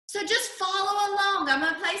So just follow along. I'm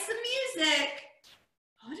going to play some music.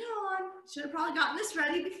 Hold on. Should have probably gotten this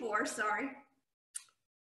ready before. Sorry.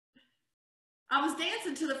 I was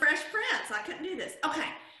dancing to the Fresh Prince. I couldn't do this. Okay.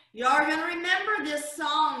 Y'all are going to remember this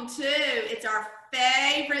song too. It's our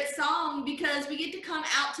favorite song because we get to come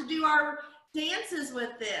out to do our dances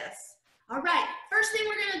with this. All right. First thing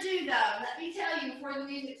we're going to do though, let me tell you before the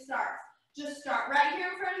music starts. Just start right here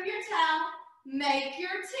in front of your towel. Make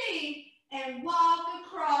your T and walk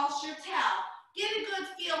across your towel. Get a good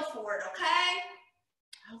feel for it, okay?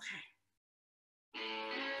 Okay.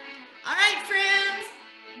 All right, friends.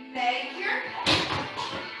 Make your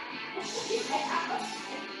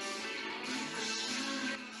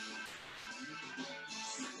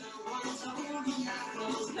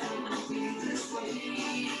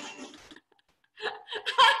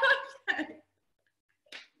okay.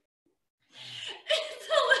 It's a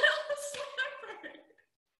little slippery.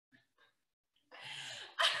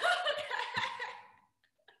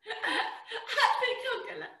 I think I'm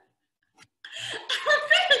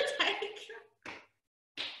gonna take it.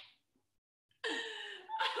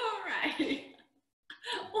 All right.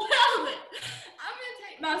 Well, I'm gonna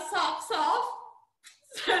take my socks off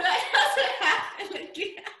so that doesn't happen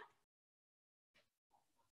again.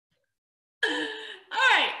 All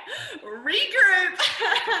right, regroup.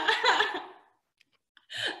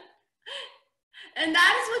 And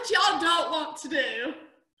that is what y'all don't want to do.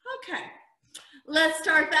 Okay, let's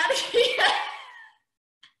start that again.